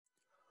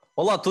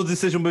Olá a todos e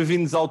sejam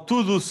bem-vindos ao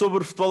Tudo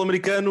sobre Futebol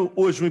Americano.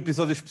 Hoje um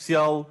episódio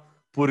especial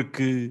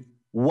porque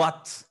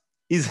What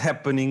is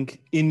happening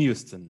in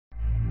Houston?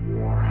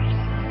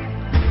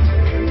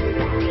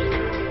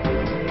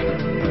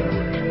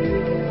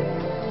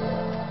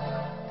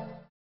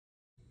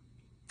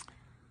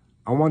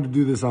 I wanted to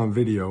do this on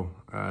video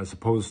as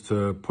opposed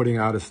to putting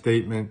out a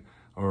statement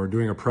or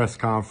doing a press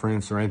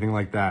conference or anything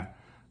like that,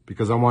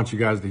 because I want you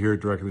guys to hear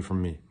it directly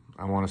from me.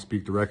 I want to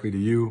speak directly to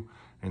you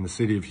and the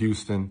city of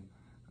Houston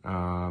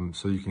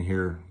so you can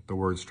hear the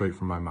words straight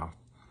from my mouth.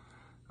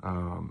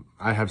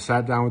 I have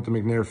sat down with the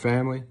McNair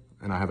family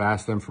and I have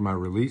asked them for my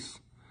release,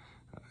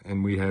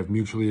 and we have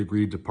mutually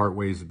agreed to part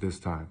ways at this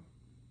time.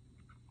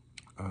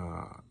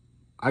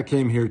 I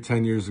came here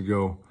 10 years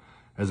ago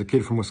as a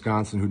kid from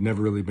Wisconsin who'd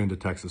never really been to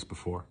Texas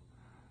before.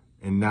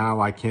 And now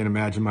I can't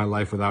imagine my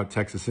life without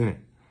Texas in it.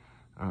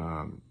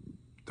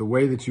 The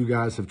way that you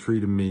guys have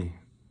treated me,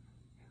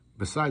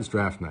 besides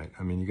draft night,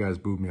 I mean, you guys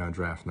booed me on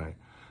draft night,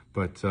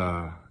 but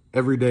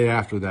every day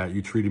after that,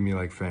 you treated me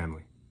like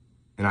family.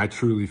 And I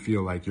truly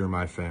feel like you're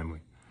my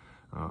family.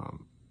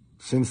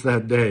 Since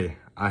that day,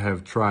 I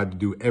have tried to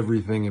do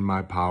everything in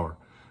my power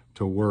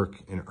to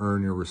work and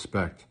earn your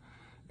respect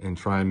and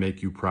try and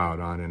make you proud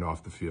on and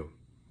off the field.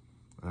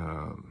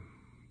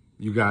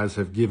 You guys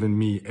have given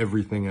me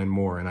everything and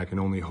more, and I can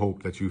only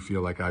hope that you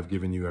feel like I've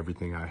given you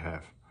everything I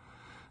have.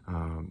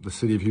 The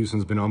city of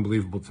Houston's been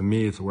unbelievable to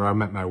me. It's where I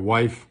met my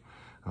wife.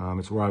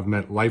 It's where I've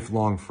met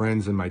lifelong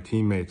friends and my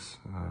teammates.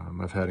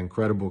 I've had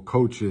incredible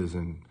coaches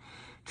and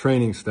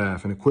training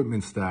staff and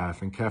equipment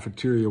staff and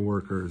cafeteria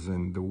workers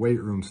and the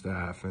weight room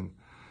staff and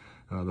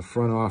the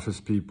front office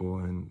people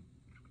and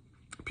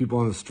people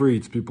on the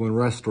streets, people in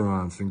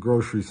restaurants and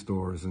grocery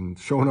stores and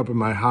showing up at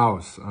my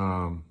house.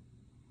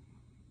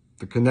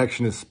 The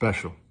connection is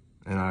special,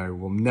 and I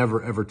will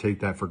never, ever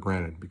take that for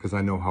granted because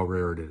I know how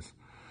rare it is.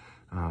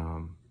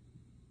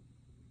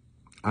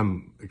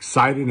 I'm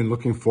excited and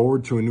looking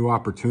forward to a new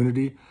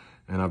opportunity,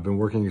 and I've been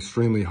working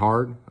extremely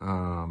hard.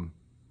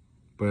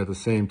 But at the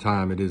same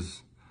time, it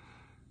is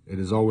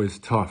always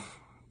tough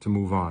to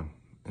move on.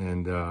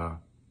 And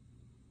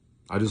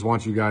I just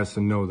want you guys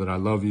to know that I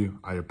love you.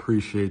 I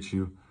appreciate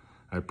you.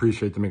 I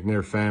appreciate the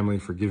McNair family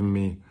for giving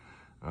me,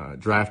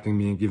 drafting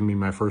me and giving me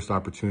my first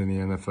opportunity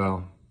in the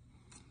NFL.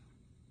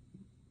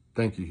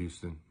 Thank you,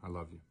 Houston. I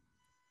love you.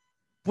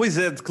 Pois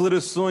é,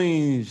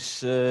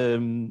 declarações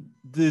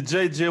de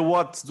J.J.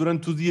 Watt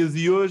durante o dia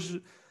de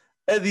hoje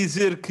a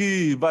dizer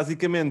que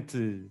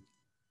basicamente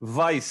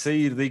vai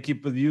sair da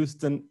equipa de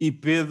Houston. E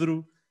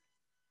Pedro,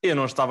 eu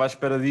não estava à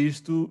espera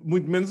disto,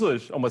 muito menos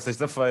hoje, a uma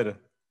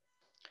sexta-feira.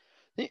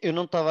 Eu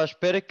não estava à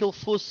espera que ele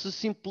fosse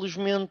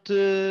simplesmente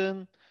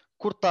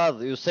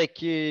cortado. Eu sei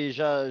que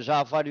já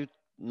há vários,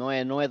 não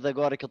é de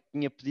agora que ele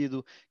tinha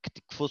pedido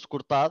que fosse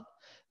cortado,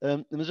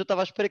 mas eu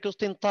estava à espera que eles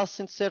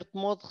tentassem, de certo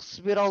modo,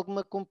 receber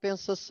alguma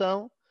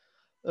compensação,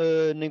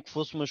 nem que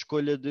fosse uma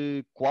escolha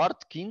de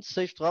quarto, quinto,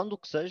 sexto round, o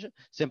que seja,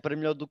 sempre é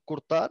melhor do que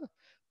cortar.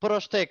 Para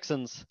os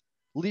Texans,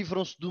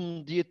 livram-se do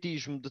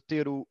mediatismo de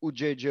ter o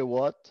J.J.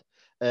 Watt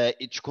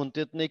e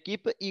descontente na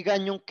equipa e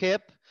ganham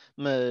cap,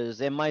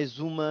 mas é mais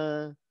um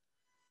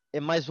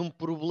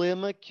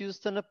problema que o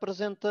Houston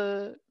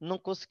apresenta não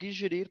conseguir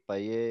gerir, pá,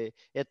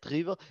 é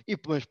terrível.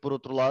 Mas por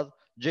outro lado,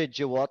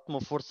 J.J. Watt, uma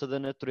força da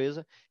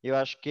natureza, eu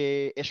acho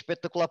que é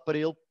espetacular para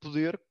ele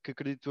poder, que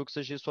acredito eu que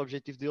seja esse o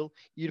objetivo dele,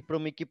 ir para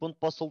uma equipa onde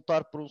possa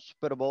lutar por um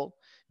Super Bowl,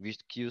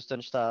 visto que o Houston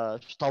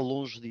está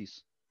longe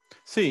disso.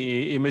 Sim,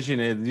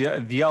 imagina,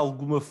 de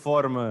alguma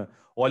forma,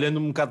 olhando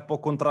um bocado para o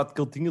contrato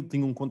que ele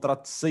tinha um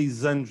contrato de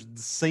 6 anos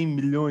de 100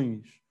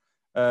 milhões,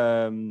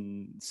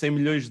 100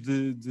 milhões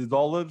de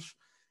dólares.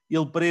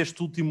 Ele para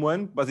este último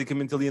ano,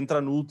 basicamente ele ia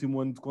entrar no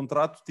último ano de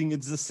contrato, tinha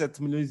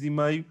 17 milhões e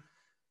meio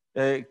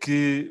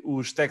que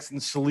os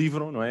Texans se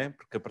livram, não é?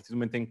 Porque a partir do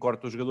momento em que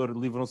corta o jogador,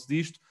 livram-se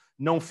disto,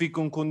 não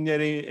ficam com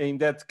dinheiro em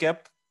dead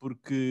cap,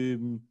 porque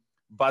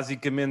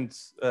basicamente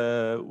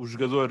o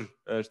jogador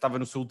estava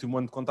no seu último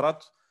ano de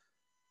contrato.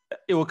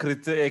 Eu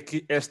acredito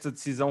que esta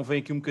decisão vem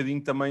aqui um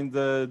bocadinho também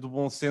do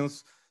bom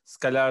senso, se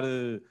calhar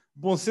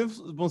bom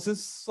senso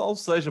ou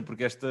seja,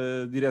 porque esta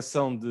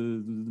direção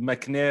de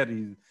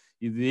McNair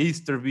e de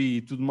Easterby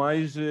e tudo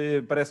mais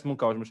parece-me um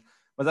caos,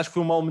 mas acho que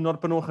foi um mal menor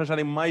para não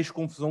arranjarem mais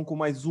confusão com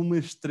mais uma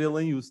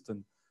estrela em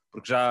Houston,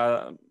 porque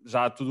já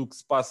há tudo o que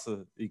se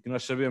passa e que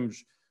nós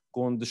sabemos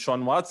com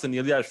Deshaun Watson, e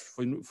aliás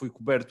foi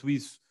coberto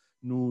isso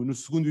no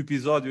segundo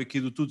episódio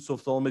aqui do Tudo sobre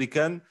Futebol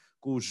Americano,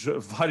 com os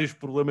vários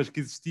problemas que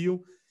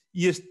existiam,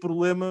 e este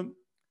problema,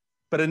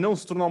 para não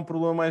se tornar um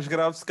problema mais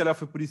grave, se calhar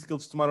foi por isso que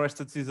eles tomaram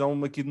esta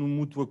decisão aqui num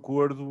mútuo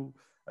acordo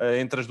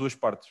entre as duas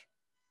partes.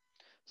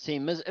 Sim,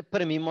 mas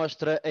para mim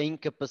mostra a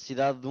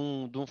incapacidade de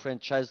um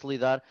franchise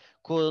lidar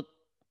com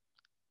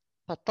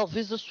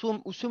talvez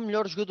o seu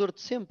melhor jogador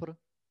de sempre.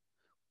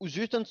 Os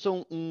Houston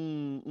são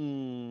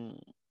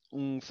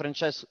um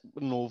franchise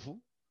novo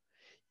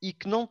e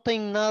que não tem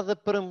nada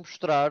para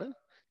mostrar,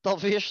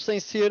 talvez sem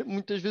ser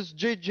muitas vezes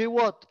J.J.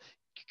 Watt,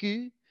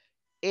 que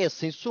é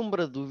sem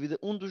sombra de dúvida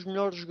um dos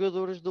melhores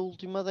jogadores da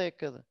última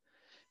década.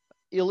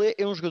 ele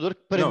é um jogador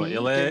que, para Não, mim,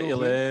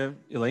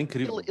 ele é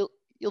incrível.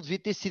 ele devia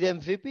ter sido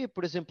MVP,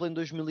 por exemplo, em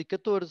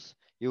 2014.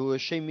 Eu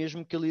achei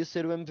mesmo que ele ia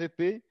ser o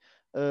MVP.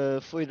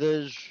 Foi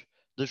das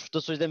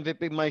votações de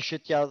MVP mais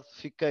chateado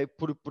fiquei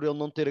por ele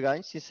não ter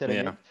ganho, Yeah.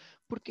 sinceramente,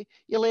 porque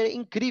ele é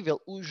incrível.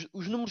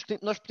 Os números que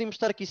nós podemos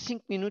estar aqui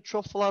 5 minutos só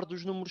a falar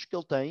dos números que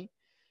ele tem,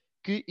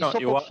 e Não, só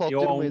para o pessoal ter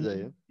uma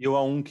ideia. Eu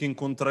há um que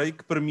encontrei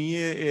que para mim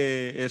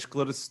é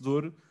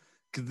esclarecedor,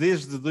 que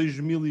desde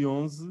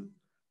 2011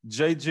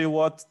 J.J.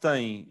 Watt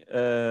tem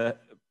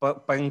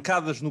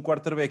pancadas no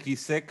quarterback e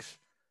sacks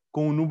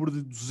com um número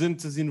de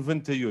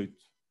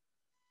 298.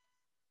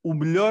 O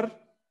melhor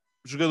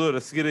jogador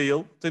a seguir a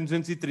ele tem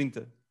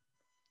 230.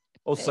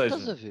 Ou Estás a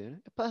seja,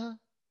 ver? Epá,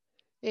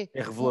 é,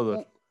 é o, revelador.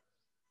 o-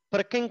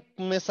 para quem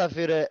começa a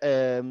ver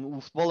o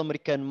futebol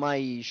americano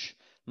mais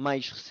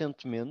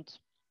recentemente,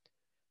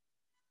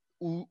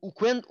 o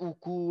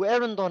que o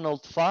Aaron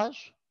Donald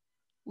faz,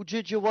 o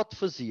J.J. Watt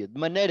fazia de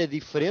maneira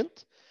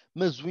diferente,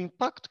 mas o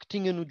impacto que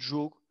tinha no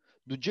jogo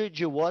do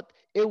J.J. Watt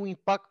é o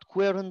impacto que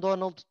o Aaron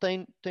Donald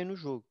tem no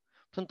jogo.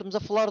 Portanto, estamos a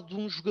falar de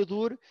um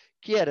jogador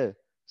que era,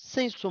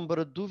 sem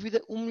sombra de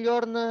dúvida, o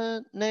melhor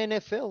na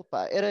NFL.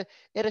 Pá.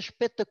 Era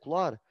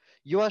espetacular.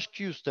 E eu acho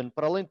que Houston,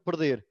 para além de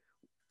perder,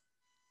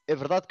 é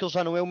verdade que ele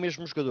já não é o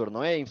mesmo jogador,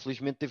 não é?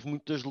 Infelizmente teve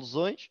muitas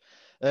lesões,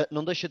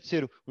 não deixa de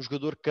ser um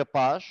jogador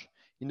capaz,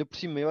 ainda por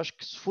cima, eu acho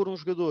que se for um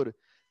jogador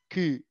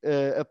que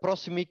a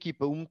próxima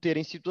equipa o meter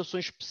em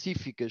situações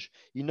específicas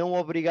e não o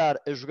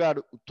obrigar a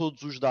jogar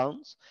todos os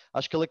downs,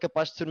 acho que ele é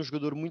capaz de ser um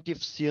jogador muito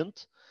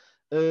eficiente.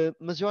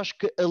 Mas eu acho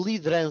que a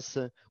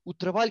liderança, o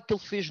trabalho que ele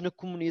fez na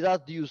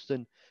comunidade de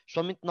Houston,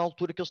 especialmente na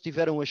altura que eles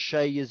tiveram as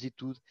cheias e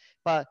tudo,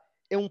 pá,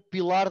 é um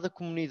pilar da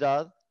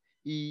comunidade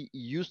e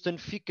Houston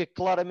fica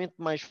claramente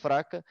mais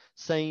fraca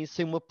sem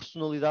uma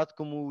personalidade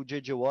como o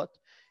J.J. Watt.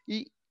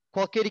 E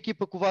qualquer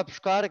equipa que o vá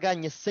buscar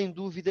ganha sem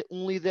dúvida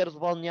um líder de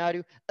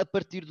balneário a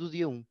partir do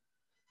dia 1.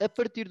 A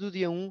partir do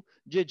dia 1,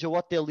 J.J.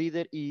 Watt é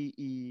líder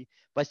e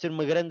vai ser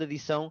uma grande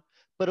adição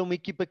para uma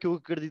equipa que eu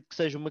acredito que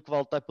seja uma que vai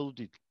lutar pelo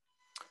título.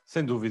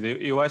 Sem dúvida,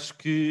 eu acho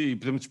que, e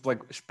podemos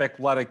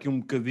especular aqui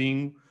um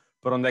bocadinho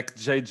para onde é que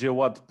J.J.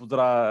 Watt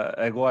poderá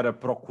agora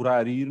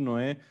procurar ir, não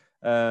é?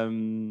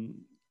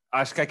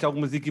 Acho que há aqui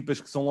algumas equipas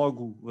que são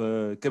logo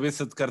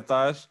cabeça de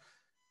cartaz.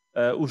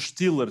 Os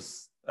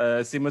Steelers,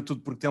 acima de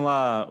tudo, porque tem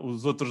lá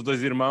os outros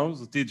dois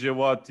irmãos, o T.J.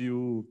 Watt e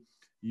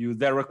o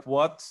Derek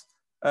Watt.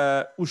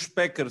 Os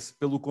Packers,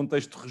 pelo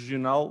contexto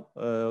regional,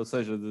 ou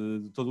seja,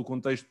 de todo o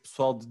contexto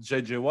pessoal de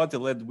J.J. Watt,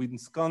 ele é de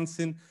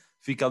Wisconsin,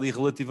 fica ali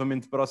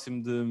relativamente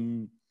próximo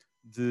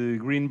de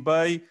Green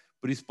Bay,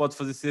 por isso pode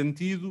fazer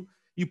sentido.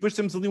 E depois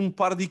temos ali um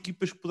par de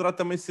equipas que poderá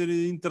também ser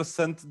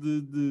interessante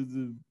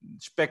de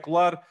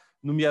especular,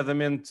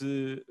 nomeadamente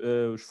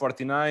os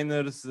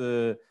 49ers,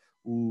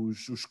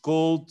 os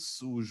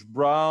Colts, os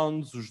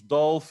Browns, os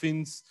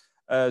Dolphins,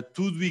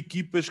 tudo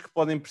equipas que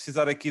podem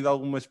precisar aqui de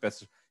algumas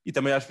peças. E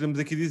também acho que podemos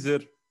aqui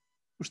dizer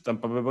os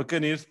Tampa Bay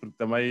Buccaneers, porque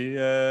também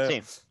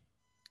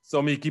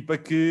são uma equipa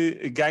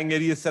que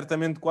ganharia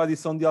certamente com a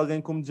adição de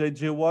alguém como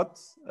J.J. Watt,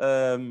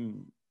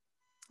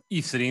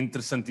 e seria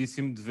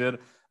interessantíssimo de ver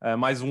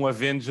mais um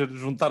Avenger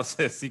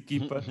juntar-se a essa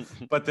equipa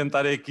para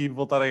tentar aqui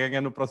voltar a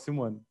ganhar no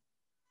próximo ano.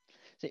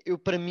 Sim,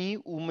 para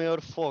mim, o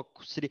maior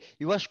foco seria.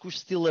 Eu acho que os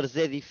Steelers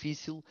é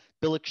difícil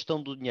pela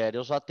questão do dinheiro.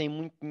 Eles já têm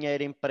muito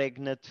dinheiro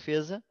empregue na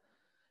defesa,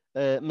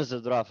 mas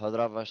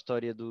adorava a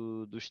história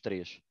dos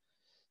três.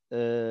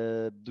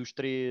 Dos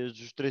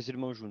três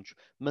irmãos juntos.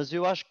 Mas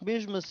eu acho que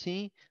mesmo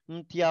assim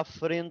meti à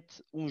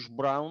frente uns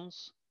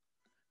Browns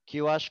que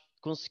eu acho que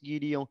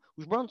conseguiriam.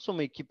 Os Browns são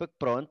uma equipa que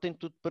pronto, tem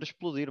tudo para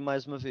explodir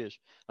mais uma vez.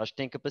 Acho que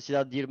tem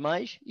capacidade de ir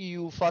mais e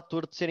o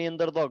fator de serem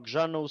underdog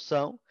já não o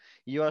são.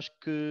 E eu acho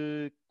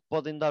que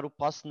podem dar o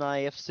passo na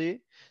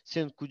AFC,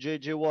 sendo que o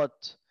J.J.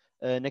 Watt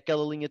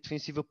naquela linha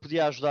defensiva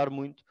podia ajudar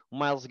muito. O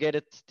Myles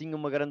Garrett tinha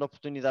uma grande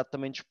oportunidade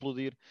também de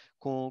explodir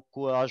com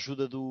a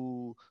ajuda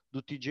do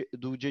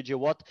J.J.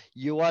 Watt.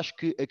 E eu acho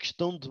que a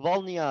questão de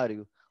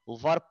balneário,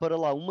 levar para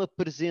lá uma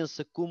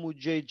presença como o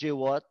J.J.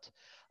 Watt,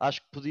 acho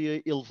que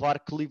podia elevar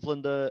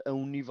Cleveland a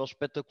um nível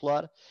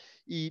espetacular.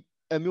 E,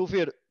 a meu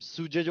ver,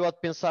 se o J.J. Watt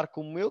pensar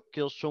como eu,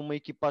 que eles são uma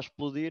equipa a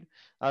explodir,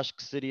 acho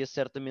que seria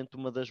certamente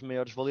uma das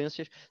maiores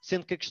valências.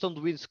 Sendo que a questão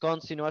do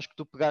Wisconsin, eu acho que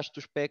tu pegaste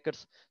os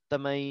Packers,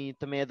 também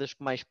é das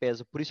que mais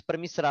pesa. Por isso, para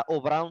mim, será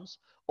ou Browns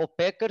ou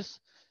Packers.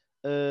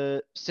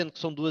 Sendo que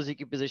são duas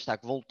equipas aí está,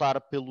 que vão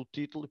lutar pelo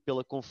título e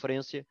pela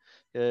conferência,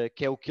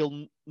 que é o que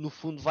ele no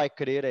fundo vai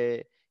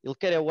querer, ele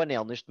quer o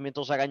anel. Neste momento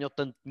ele já ganhou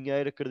tanto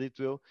dinheiro,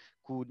 acredito eu,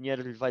 que o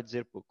dinheiro lhe vai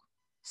dizer pouco.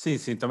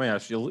 Sim, também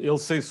acho. Ele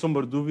sem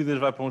sombra de dúvidas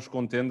vai para uns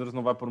contenders,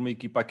 não vai para uma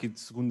equipa aqui de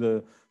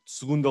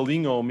segunda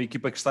linha ou uma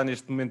equipa que está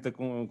neste momento a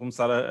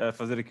começar a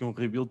fazer aqui um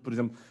rebuild, por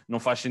exemplo. Não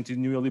faz sentido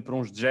nenhum ali para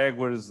uns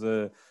Jaguars,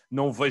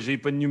 não o vejo aí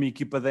para nenhuma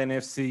equipa da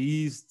NFC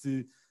East.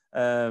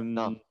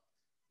 Não.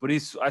 Por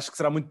isso, acho que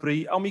será muito por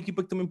aí. Há uma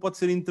equipa que também pode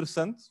ser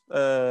interessante,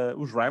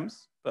 os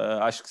Rams.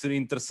 Acho que seria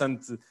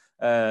interessante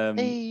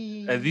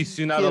Ei,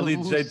 adicionar que ali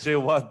abuso! J.J.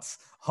 Watt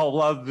ao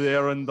lado de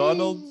Aaron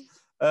Donald.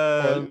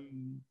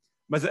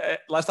 Olha, Mas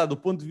lá está, do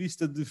ponto de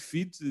vista de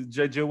fit,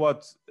 J.J.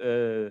 Watt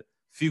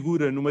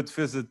figura numa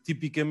defesa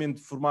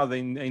tipicamente formada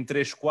em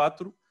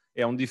 3-4,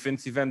 é um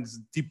defensive end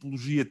de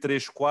tipologia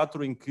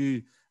 3-4, em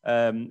que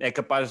é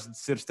capaz de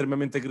ser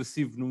extremamente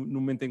agressivo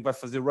no momento em que vai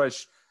fazer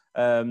rush,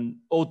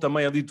 ou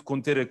também ali de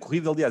conter a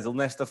corrida. Aliás, ele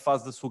nesta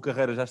fase da sua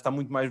carreira já está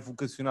muito mais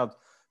vocacionado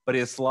para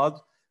esse lado,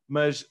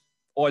 mas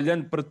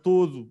olhando para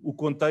todo o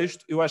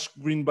contexto, eu acho que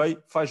Green Bay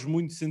faz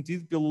muito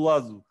sentido pelo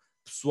lado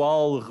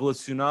pessoal,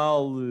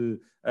 relacional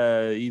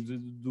e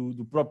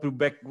do próprio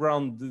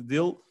background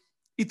dele,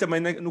 e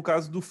também no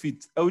caso do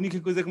fit. A única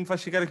coisa que me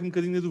faz chegar aqui um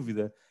bocadinho na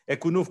dúvida é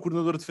que o novo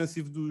coordenador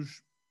defensivo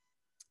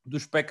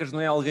dos Packers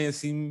não é alguém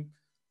assim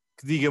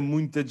que diga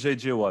muito a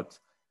J.J. Watt.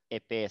 É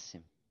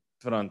péssimo.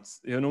 Pronto,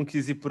 eu não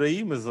quis ir por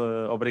aí, mas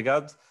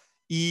obrigado.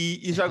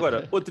 E já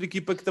agora, outra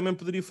equipa que também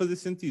poderia fazer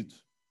sentido,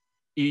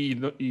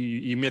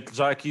 e meto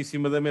já aqui em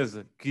cima da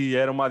mesa, que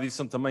era uma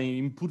adição também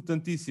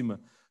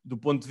importantíssima do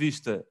ponto de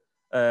vista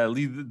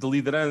de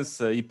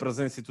liderança e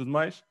presença e tudo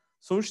mais,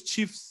 são os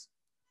Chiefs.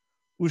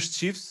 Os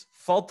Chiefs,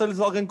 falta-lhes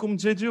alguém como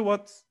J.J.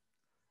 Watt.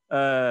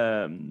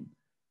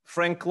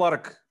 Frank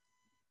Clark.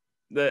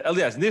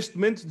 Aliás, neste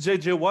momento,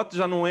 J.J. Watt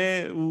já não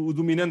é o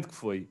dominante que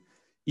foi.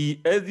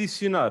 E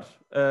adicionar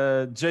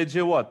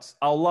J.J. Watt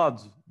ao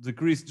lado de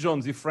Chris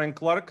Jones e Frank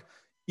Clark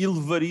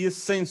elevaria,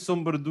 sem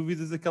sombra de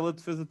dúvidas, aquela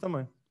defesa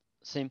também.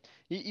 Sim,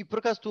 e por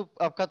acaso tu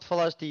há bocado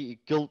falaste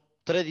que ele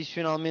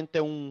tradicionalmente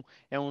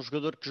é um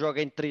jogador que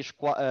joga em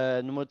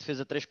numa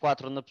defesa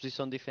 3-4 na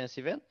posição de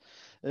defensive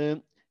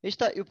end.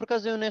 Eu por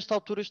acaso nesta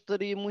altura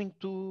estaria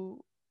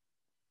muito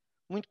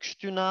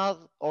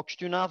questionado, ou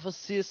questionava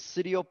se esse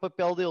seria o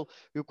papel dele.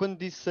 Eu quando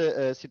disse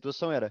a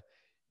situação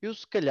eu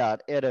se calhar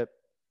era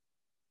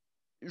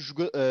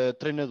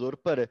treinador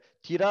para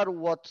tirar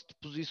o Watt de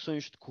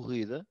posições de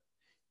corrida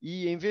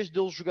e em vez de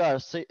ele jogar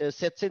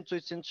 700,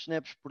 800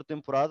 snaps por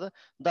temporada,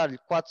 dar-lhe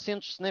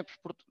 400 snaps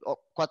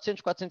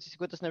 400,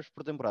 450 snaps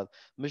por temporada.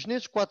 Mas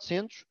nesses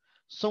 400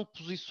 são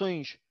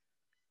posições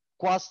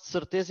quase de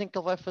certeza em que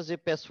ele vai fazer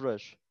pass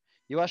rush.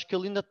 Eu acho que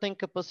ele ainda tem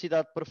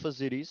capacidade para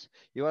fazer isso.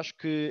 Eu acho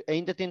que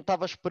ainda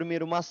tentava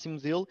espremer o máximo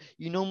dele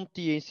e não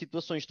metia em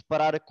situações de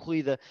parar a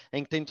corrida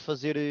em que tem de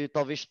fazer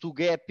talvez two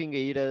gapping, a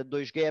ir a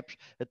 2 gaps,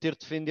 a ter de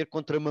defender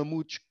contra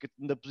mamutes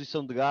na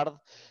posição de guard.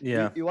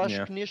 Eu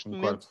acho que neste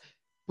momento,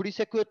 por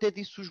isso é que eu até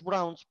disse os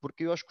Browns,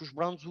 porque eu acho que os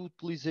Browns o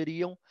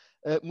utilizariam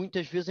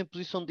muitas vezes em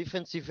posição de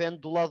defensive end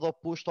do lado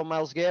oposto ao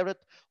Myles Garrett,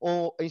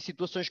 ou em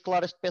situações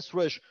claras de pass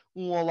rush,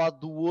 um ao lado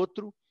do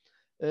outro.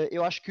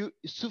 Eu acho que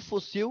se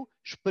fosse eu,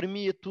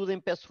 espremia tudo em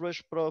pass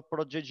rush para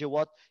o J.J.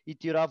 Watt e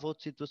tirava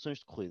outras situações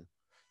de corrida.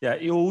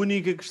 E a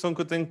única questão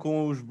que eu tenho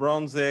com os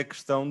Browns é a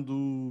questão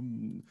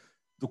do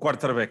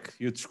quarterback.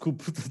 Eu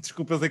desculpa,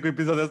 eu sei que o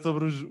episódio é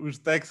sobre os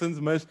Texans,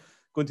 mas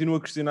continuo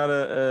a questionar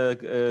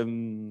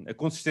a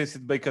consistência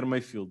de Baker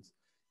Mayfield.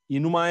 E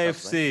numa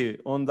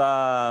AFC onde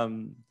há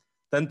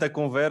tanta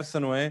conversa,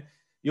 não é?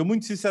 Eu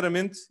muito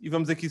sinceramente, e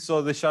vamos aqui só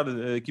deixar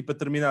aqui para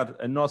terminar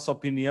a nossa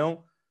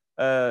opinião,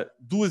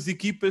 duas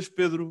equipas,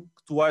 Pedro,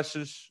 que tu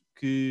achas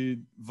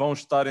que vão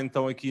estar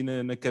então aqui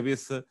na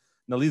cabeça,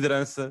 na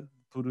liderança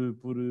por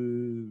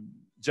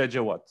J.J.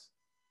 Watt?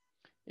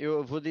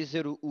 Eu vou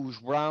dizer os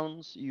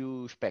Browns e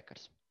os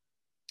Packers.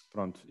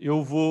 Pronto,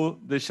 eu vou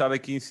deixar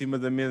aqui em cima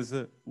da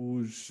mesa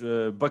os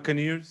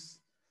Buccaneers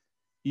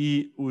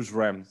e os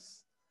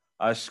Rams.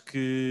 Acho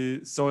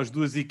que são as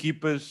duas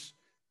equipas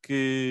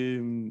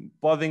que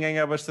podem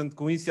ganhar bastante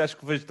com isso, e acho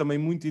que vejo também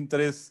muito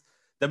interesse.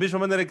 Da mesma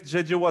maneira que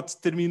J.J. Watt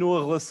terminou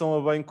a relação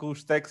a bem com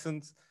os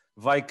Texans,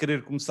 vai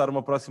querer começar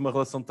uma próxima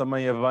relação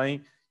também a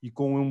bem e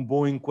com um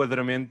bom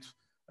enquadramento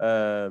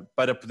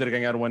para poder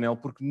ganhar o anel,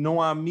 porque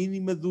não há a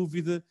mínima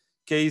dúvida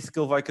que é isso que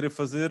ele vai querer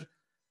fazer.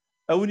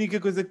 A única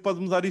coisa que pode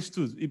mudar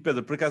isto tudo, e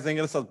Pedro, por acaso é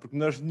engraçado, porque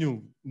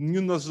nenhum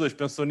de nós dois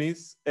pensou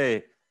nisso,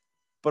 é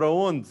para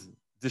onde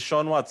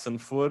Deshaun Watson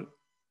for,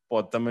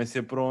 pode também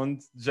ser para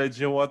onde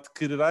J.J. Watt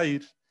quererá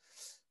ir.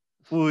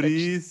 Por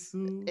isso...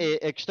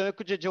 A questão é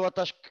que o J.J. Watt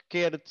acho que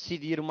quer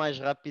decidir o mais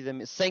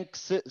rapidamente,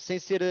 sem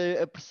ser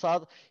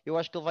apressado. Eu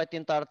acho que ele vai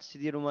tentar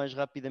decidir o mais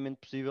rapidamente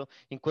possível,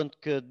 enquanto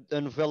que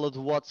a novela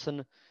do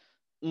Watson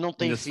não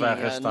tem fim,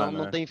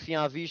 não tem fim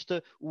à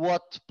vista. O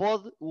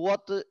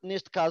Watt,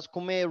 neste caso,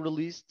 como é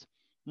released,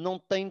 não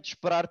tem de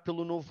esperar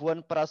pelo novo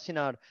ano para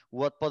assinar.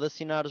 O Watt pode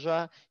assinar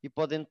já e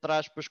pode, entre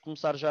aspas,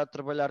 começar já a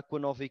trabalhar com a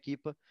nova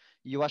equipa,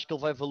 e eu acho que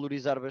ele vai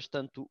valorizar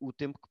bastante o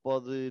tempo que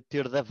pode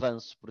ter de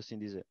avanço, por assim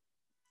dizer.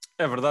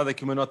 É verdade,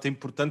 aqui uma nota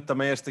importante,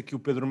 também esta que o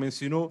Pedro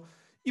mencionou,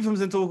 e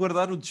vamos então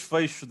aguardar o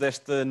desfecho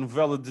desta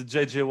novela de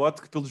J.J.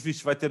 Watt, que pelos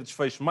vistos vai ter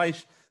desfecho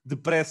mais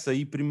depressa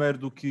e primeiro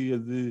do que a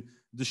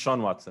de Sean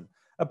Watson.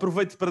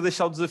 Aproveito para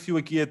deixar o desafio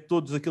aqui a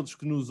todos aqueles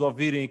que nos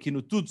ouvirem aqui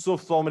no Tudo sobre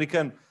Futebol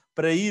Americano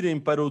para irem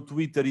para o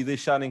Twitter e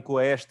deixarem com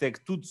a hashtag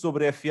Tudo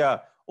sobre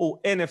FA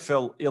ou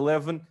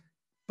NFL11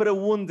 para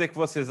onde é que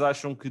vocês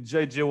acham que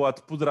J.J.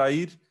 Watt poderá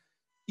ir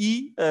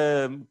e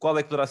qual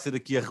é que poderá ser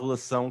aqui a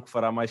relação que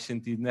fará mais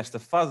sentido nesta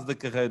fase da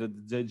carreira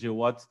de J.J.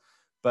 Watt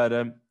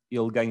para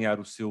ele ganhar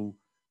o seu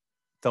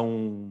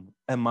tão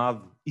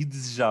amado e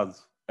desejado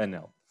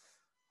anel.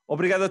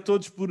 Obrigado a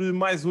todos por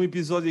mais um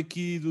episódio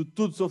aqui do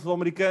Tudo sobre Futebol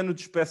Americano.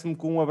 Despeço-me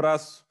com um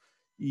abraço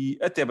e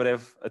até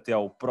breve, até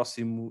ao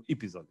próximo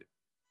episódio.